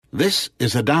This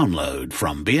is a download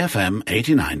from BFM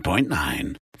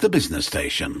 89.9, the business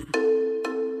station.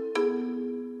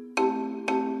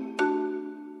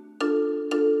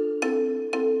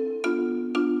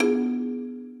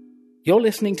 You're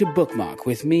listening to Bookmark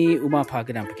with me, Uma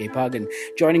Pagan.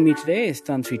 Joining me today is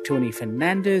Tan Sri Tony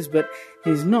Fernandes, but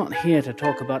he's not here to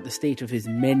talk about the state of his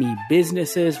many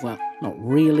businesses. Well, not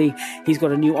really. He's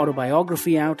got a new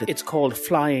autobiography out. It's called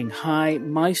Flying High,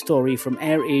 My Story from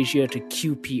Air Asia to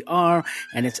QPR,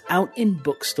 and it's out in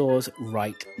bookstores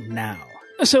right now.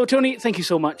 So, Tony, thank you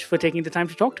so much for taking the time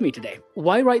to talk to me today.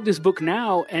 Why write this book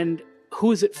now, and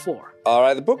who is it for? All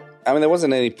right, the book, there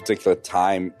wasn't any particular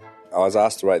time. I was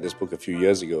asked to write this book a few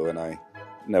years ago, and I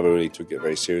never really took it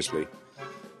very seriously.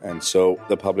 And so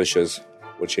the publishers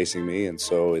were chasing me, and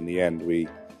so in the end, we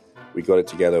got it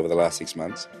together over the last 6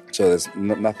 months. So there's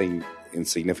nothing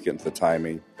insignificant to the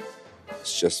timing.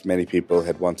 It's just many people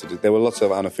had wanted it. There were lots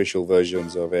of unofficial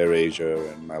versions of Air Asia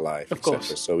and my life,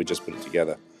 etc. So we just put it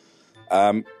together.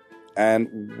 And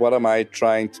what am I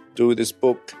trying to do with this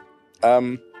book?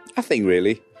 Nothing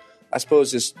really. I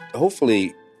suppose it's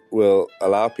hopefully will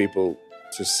allow people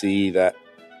to see that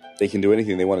they can do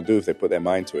anything they want to do if they put their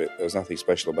mind to it. There's nothing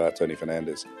special about Tony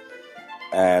Fernandes.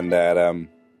 And that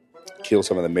kill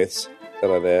some of the myths that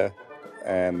are there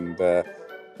and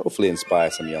hopefully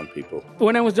inspire some young people.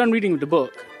 When I was done reading the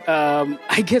book,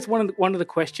 I guess one of the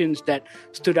questions that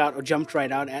stood out or jumped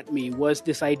right out at me was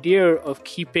this idea of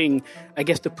keeping, I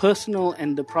guess, the personal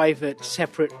and the private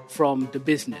separate from the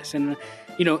business. And,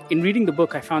 in reading the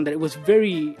book, I found that it was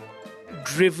very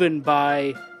driven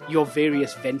by your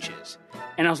various ventures.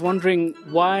 And I was wondering,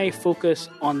 why focus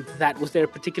on that? Was there a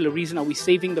particular reason? Are we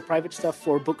saving the private stuff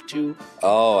for book 2?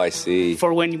 Oh, I see.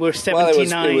 For when you were 79?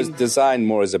 Well, it was designed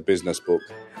more as a business book.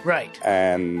 Right.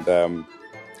 And,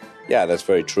 that's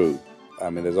very true.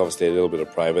 There's obviously a little bit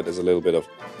of private. There's a little bit of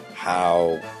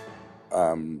how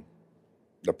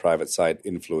the private side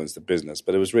influenced the business.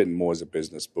 But it was written more as a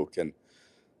business book and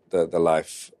the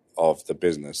life of the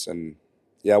business. And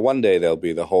one day there'll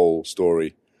be the whole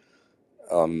story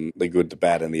on the good, the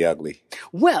bad, and the ugly.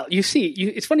 Well, you see,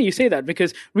 it's funny you say that,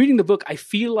 because reading the book, I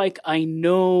feel like I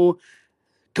know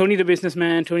Tony the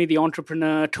businessman, Tony the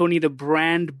entrepreneur, Tony the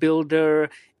brand builder.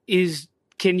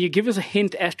 Can you give us a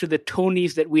hint as to the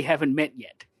Tonys that we haven't met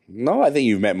yet? No, I think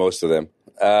you've met most of them.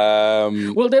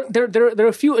 Well, there are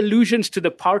a few allusions to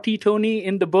the party Tony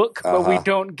in the book, but we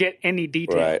don't get any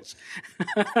details.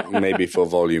 Right. Maybe for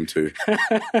volume 2.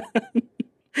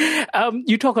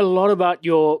 You talk a lot about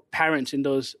your parents in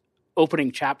those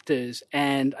opening chapters,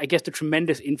 and I guess the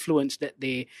tremendous influence that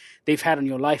they've had on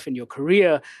your life and your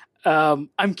career.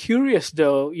 I'm curious,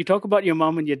 though. You talk about your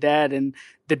mom and your dad and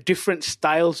the different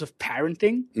styles of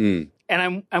parenting.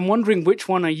 And I'm wondering, which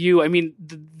one are you?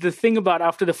 The thing about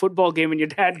after the football game and your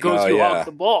dad goes off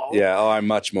the ball. Yeah, I'm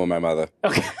much more my mother.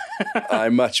 Okay.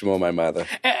 I'm much more my mother.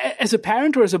 As a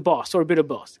parent or as a boss, or a bit of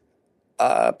both?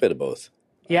 A bit of both.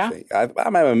 Yeah?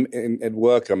 At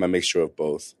work, I'm a mixture of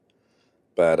both.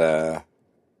 But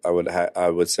I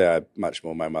would say I'm much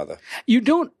more my mother. You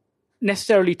don't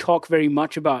necessarily talk very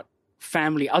much about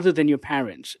family other than your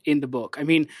parents in the book.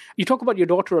 You talk about your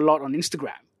daughter a lot on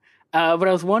Instagram. But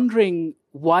I was wondering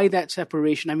why that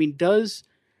separation.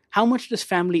 How much does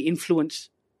family influence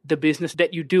the business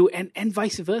that you do, and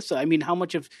vice versa? How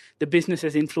much of the business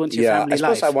has influenced your family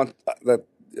life? I suppose I want that.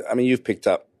 You've picked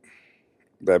up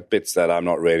the bits that I'm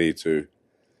not ready to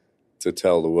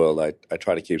tell the world. I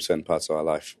try to keep certain parts of our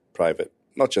life private,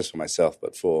 not just for myself,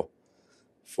 but for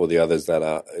the others that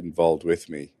are involved with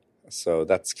me. So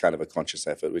that's kind of a conscious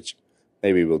effort, which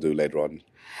maybe we'll do later on.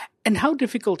 And how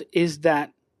difficult is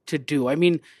that to do?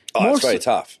 It's very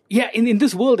tough. Yeah, in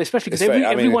this world, especially, because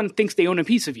everyone thinks they own a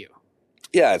piece of you.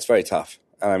 Yeah, it's very tough.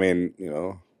 And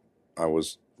I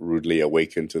was rudely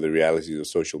awakened to the realities of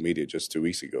social media just 2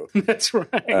 weeks ago. That's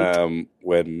right.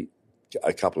 When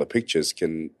a couple of pictures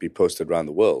can be posted around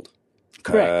the world.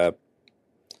 Correct.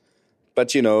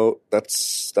 But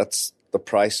that's the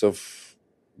price of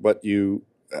what you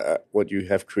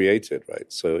have created, right?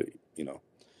 So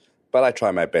but I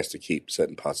try my best to keep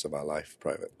certain parts of our life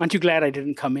private. Aren't you glad I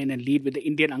didn't come in and lead with the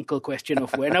Indian uncle question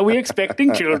of when are we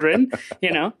expecting children?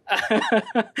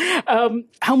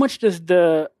 How much does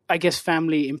the,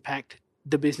 family impact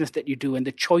the business that you do and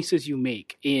the choices you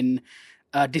make in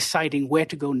deciding where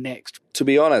to go next? To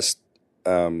be honest,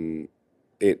 I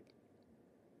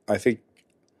think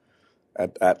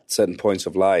at certain points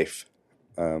of life,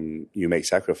 you make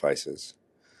sacrifices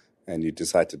and you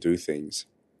decide to do things.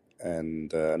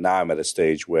 And now I'm at a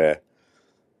stage where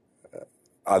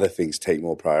other things take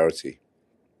more priority.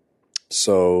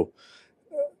 So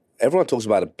everyone talks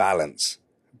about a balance,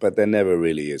 but there never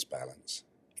really is balance.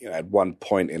 At one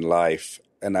point in life,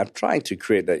 and I'm trying to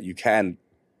create that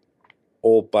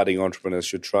all budding entrepreneurs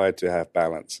should try to have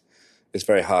balance. It's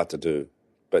very hard to do,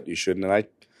 but you shouldn't. And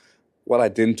what I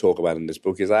didn't talk about in this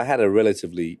book is I had a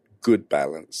relatively good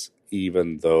balance,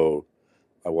 even though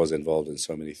I was involved in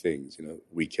so many things.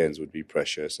 Weekends would be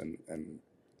precious and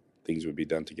things would be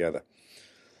done together.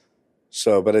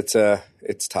 So, but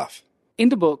it's tough. In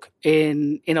the book,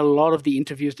 in a lot of the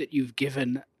interviews that you've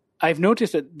given, I've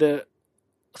noticed that the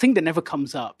thing that never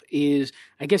comes up is,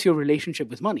 I guess, your relationship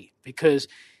with money, because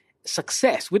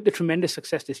success, with the tremendous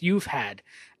success that you've had,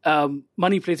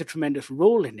 money plays a tremendous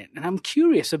role in it. And I'm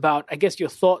curious about, I guess, your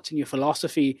thoughts and your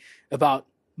philosophy about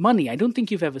money. I don't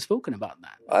think you've ever spoken about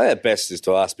that. At best is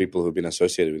to ask people who've been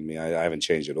associated with me. I haven't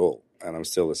changed at all. And I'm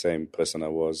still the same person I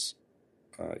was.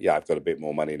 I've got a bit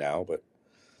more money now, but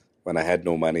when I had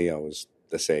no money, I was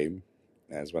the same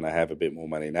as when I have a bit more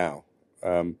money now.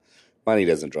 Money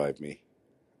doesn't drive me.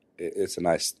 It's a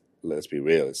nice, let's be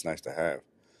real, it's nice to have.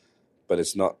 But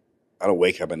it's not, I don't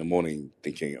wake up in the morning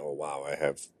thinking, oh, wow, I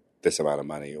have this amount of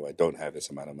money or I don't have this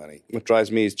amount of money. What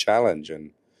drives me is challenge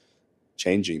and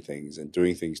changing things and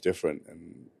doing things different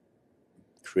and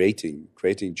creating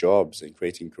jobs and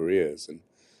creating careers. And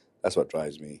that's what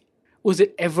drives me. Was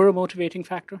it ever a motivating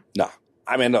factor? No.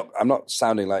 I mean, look, I'm not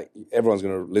sounding like everyone's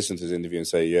going to listen to this interview and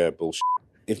say, yeah, bullshit.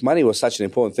 If money was such an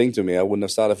important thing to me, I wouldn't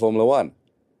have started Formula One.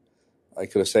 I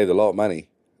could have saved a lot of money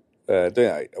doing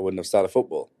it. I wouldn't have started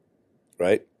football,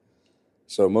 right?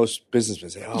 So most businessmen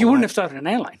say, you wouldn't have started an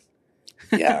airline.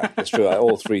 Yeah, that's true.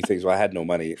 All three things. Well, I had no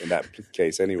money in that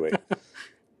case anyway.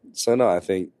 So no, I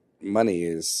think money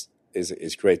is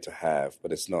great to have,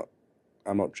 but it's not.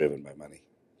 I'm not driven by money,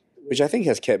 which I think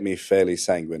has kept me fairly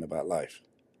sanguine about life.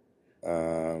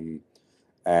 And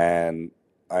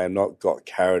I am not got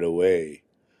carried away.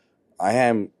 I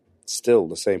am still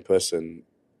the same person.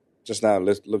 Just now,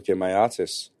 look at my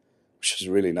artists, which was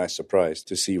a really nice surprise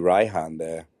to see Raihan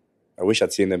there. I wish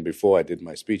I'd seen them before I did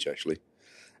my speech, actually.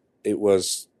 I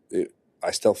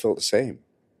still felt the same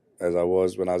as I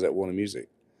was when I was at Warner Music.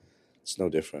 It's no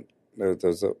different.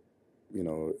 It's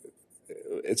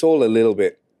all a little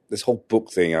bit, this whole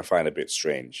book thing I find a bit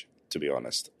strange, to be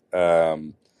honest. I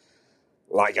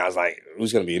was like,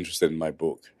 who's going to be interested in my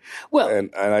book? Well,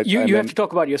 you have to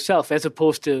talk about yourself as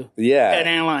opposed to an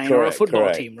airline or a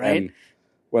football team, right? And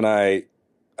when I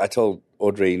told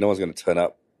Audrey no one's going to turn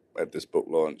up at this book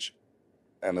launch,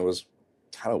 and it was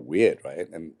kind of weird, right?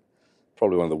 And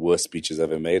probably one of the worst speeches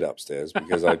I've ever made upstairs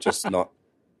because I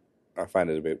find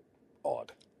it a bit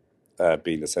odd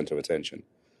being the center of attention.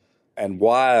 And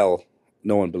while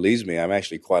no one believes me, I'm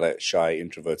actually quite a shy,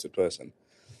 introverted person.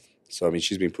 So, I mean,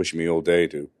 she's been pushing me all day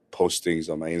to post things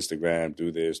on my Instagram, do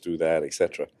this, do that,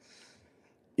 etc.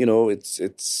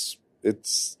 It's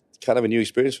kind of a new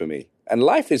experience for me. And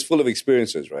life is full of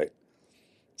experiences, right?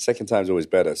 Second time's always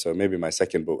better. So maybe my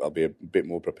second book, I'll be a bit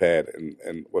more prepared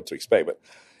and what to expect. But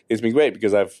it's been great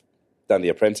because I've done The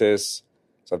Apprentice.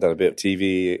 So I've done a bit of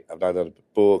TV. I've done a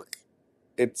book.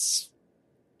 It's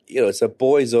a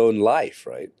boy's own life,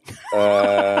 right?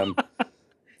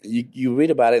 You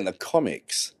read about it in the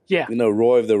comics. Yeah.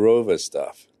 Roy of the Rover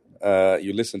stuff.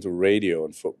 You listen to radio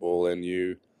and football, and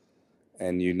you're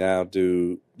able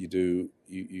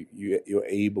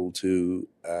to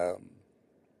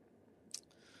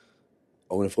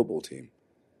own a football team.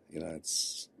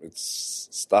 It's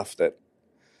stuff that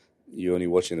you only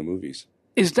watch in the movies.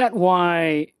 Is that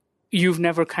why you've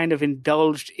never kind of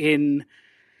indulged in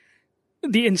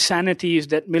the insanities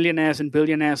that millionaires and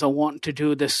billionaires are wanting to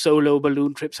do, the solo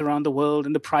balloon trips around the world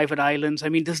and the private islands? I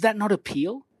mean, does that not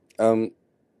appeal? I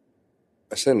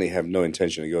certainly have no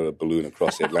intention to go to a balloon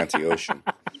across the Atlantic Ocean.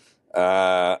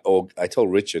 Or I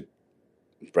told Richard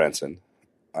Branson,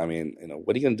 I mean,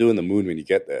 what are you going to do in the moon when you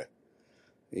get there?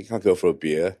 You can't go for a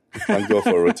beer. You can't go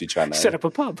for a roti canai. Set up a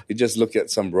pub. You just look at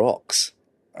some rocks.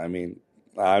 I mean,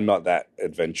 I'm not that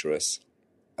adventurous.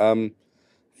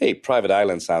 Hey, private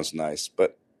island sounds nice,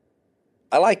 but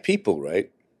I like people,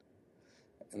 right?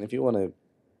 And if you want to,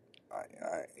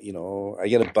 I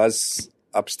get a buzz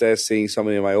upstairs seeing so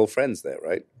many of my old friends there,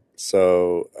 right?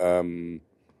 So I'm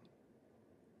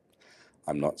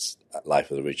not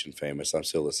life of the rich and famous. I'm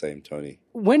still the same, Tony.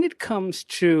 When it comes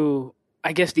to,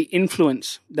 I guess, the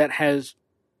influence that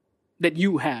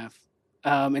you have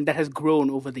and that has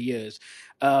grown over the years,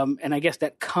 and I guess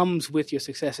that comes with your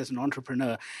success as an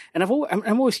entrepreneur. And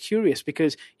I'm always curious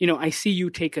because, I see you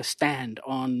take a stand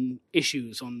on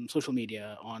issues on social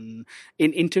media,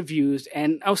 in interviews,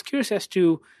 and I was curious as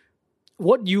to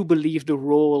what you believe the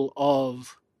role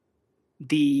of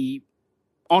the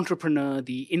entrepreneur,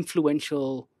 the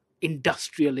influential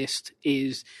industrialist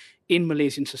is in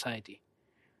Malaysian society?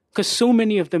 Because so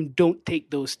many of them don't take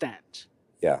those stands.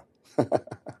 Yeah.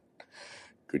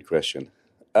 Good question.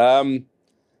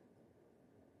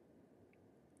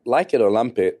 Like it or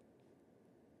lump it,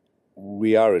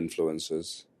 we are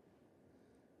influencers,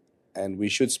 and we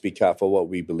should speak up for what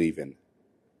we believe in.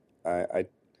 I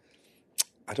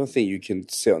don't think you can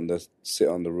sit on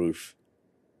the roof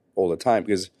all the time,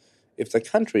 because if the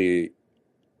country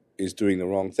is doing the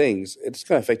wrong things, it's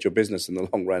going to affect your business in the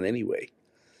long run anyway.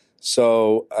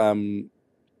 So,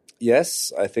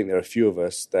 yes, I think there are a few of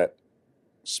us that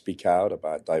speak out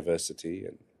about diversity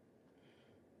and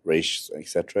race,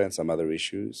 etc., and some other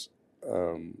issues.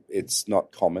 It's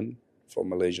not common for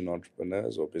Malaysian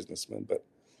entrepreneurs or businessmen, but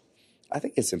I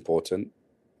think it's important.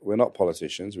 We're not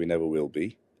politicians. We never will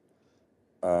be.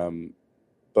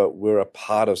 But we're a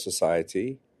part of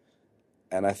society,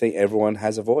 and I think everyone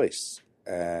has a voice,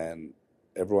 and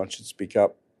everyone should speak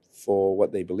up for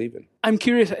what they believe in. I'm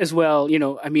curious as well,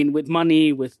 with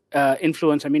money, with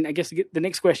influence, I guess the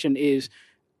next question is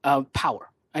power.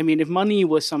 If money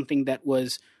was something that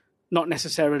was not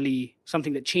necessarily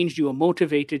something that changed you or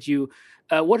motivated you,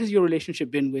 what has your relationship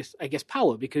been with, I guess,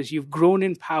 power? Because you've grown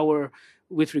in power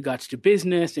with regards to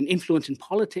business and influence in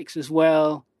politics as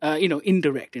well,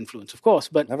 indirect influence, of course.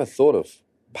 But never thought of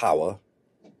power.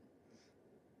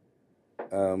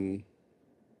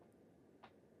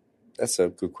 That's a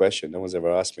good question. No one's ever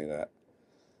asked me that.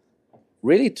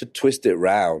 Really, to twist it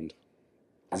round,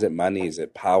 is it money? Is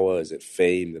it power? Is it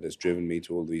fame that has driven me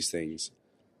to all these things?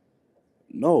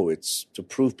 No, it's to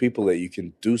prove people that you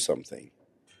can do something,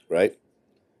 right?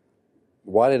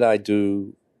 Why did I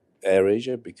do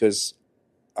AirAsia? Because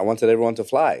I wanted everyone to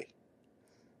fly.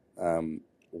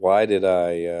 Why did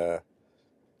I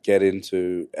get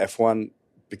into F1?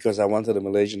 Because I wanted a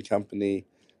Malaysian company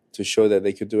to show that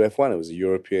they could do F1. It was a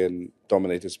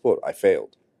European-dominated sport. I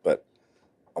failed, but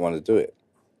I wanted to do it.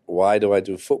 Why do I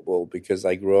do football? Because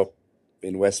I grew up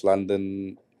in West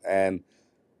London, and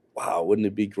wow, wouldn't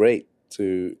it be great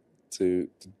to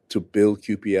build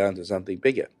QPR into something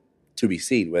bigger? To be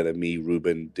seen whether me,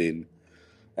 Ruben, Din,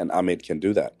 and Amit can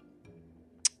do that.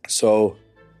 So,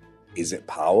 is it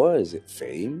power? Is it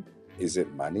fame? Is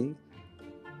it money?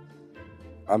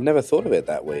 I've never thought of it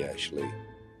that way, actually.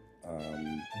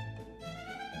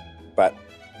 But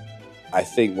I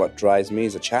think what drives me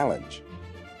is a challenge,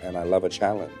 and I love a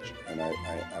challenge. And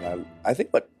I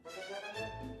think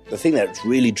the thing that's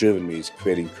really driven me is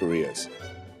creating careers.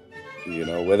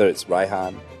 Whether it's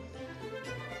Raihan,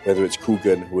 whether it's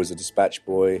Kugan, who was a dispatch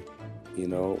boy,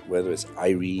 whether it's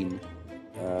Irene,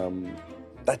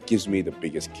 that gives me the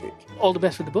biggest kick. All the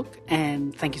best with the book,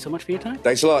 and thank you so much for your time.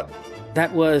 Thanks a lot.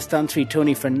 That was Tan Sri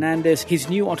Tony Fernandes. His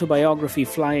new autobiography,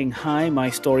 Flying High, My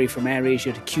Story from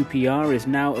AirAsia to QPR, is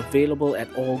now available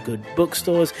at all good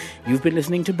bookstores. You've been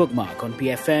listening to Bookmark on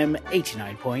BFM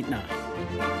 89.9.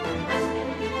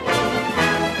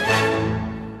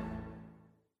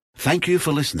 Thank you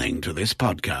for listening to this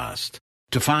podcast.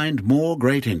 To find more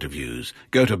great interviews,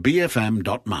 go to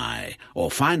bfm.my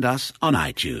or find us on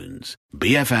iTunes.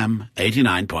 BFM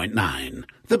 89.9,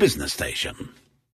 the business station.